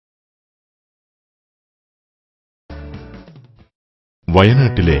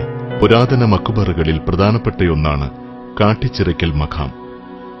വയനാട്ടിലെ പുരാതന മക്ബറകളിൽ പ്രധാനപ്പെട്ടയൊന്നാണ് കാട്ടിച്ചിറയ്ക്കൽ മഖാം.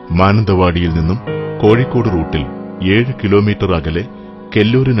 മാനന്തവാടിയിൽ നിന്നും കോഴിക്കോട് റൂട്ടിൽ 7 കിലോമീറ്റർ അകലെ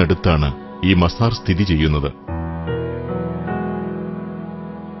കെല്ലൂരിനടുത്താണ് ഈ മസാർ സ്ഥിതി ചെയ്യുന്നത്.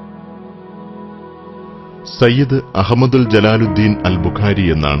 സയ്യിദ് അഹമ്മദുൽ ജലാലുദ്ദീൻ അൽ ബുഖാരി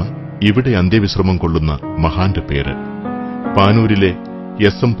എന്നാണ് ഇവിടെ അന്ത്യവിശ്രമം കൊള്ളുന്ന മഹാന്റെ പേര്. പാനൂരിലെ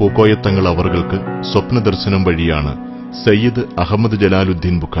എസ്.എം. പൂക്കോയത്തങ്ങൾ അവറുകൾക്ക് സ്വപ്നദർശനം വഴിയാണ് സയ്യിദ് അഹമ്മദ്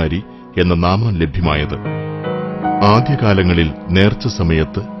ജലാലുദ്ദീൻ ബുഖാരി എന്ന നാമം ലഭ്യമായത്. ആദ്യകാലങ്ങളിൽ നേർച്ച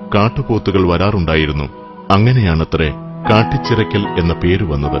സമയത്ത് കാട്ടുപോത്തുകൾ വരാറുണ്ടായിരുന്നു. അങ്ങനെയാണത്രേ കാട്ടിച്ചിറയ്ക്കൽ എന്ന പേര്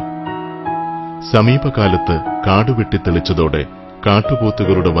വന്നത്. സമീപകാലത്ത് കാടുവെട്ടിത്തെളിച്ചതോടെ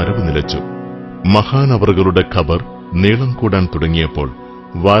കാട്ടുപോത്തുകളുടെ വരവ് നിലച്ചു. മഹാനവറുകളുടെ ഖബർ നീളം കൂടാൻ തുടങ്ങിയപ്പോൾ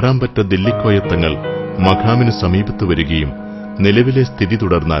വാരാമ്പറ്റ ദില്ലിക്കോയത്തങ്ങൾ മഖാമിന് സമീപത്ത് വരികയും നിലവിലെ സ്ഥിതി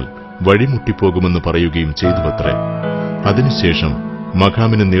തുടർന്നാൽ വഴിമുട്ടിപ്പോകുമെന്ന് പറയുകയും ചെയ്തുവത്രേ. അതിനുശേഷം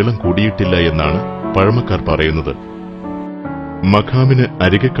മഖാമിന് നീളം കൂടിയിട്ടില്ല എന്നാണ് പഴമക്കാർ പറയുന്നത്. മഖാമിന്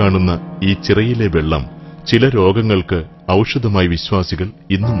അരികെ കാണുന്ന ഈ ചിറയിലെ വെള്ളം ചില രോഗങ്ങൾക്ക് ഔഷധമായി വിശ്വാസികൾ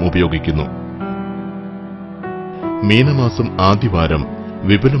ഇന്നും ഉപയോഗിക്കുന്നു. മീനമാസം ആദ്യവാരം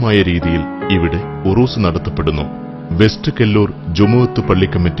വിപുലമായ രീതിയിൽ ഇവിടെ ഉറൂസ് നടത്തപ്പെടുന്നു. വെസ്റ്റ് കെല്ലൂർ ജുമുഅത്ത് പള്ളി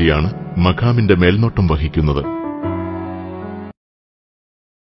കമ്മിറ്റിയാണ് മഖാമിന്റെ മേൽനോട്ടം വഹിക്കുന്നത്.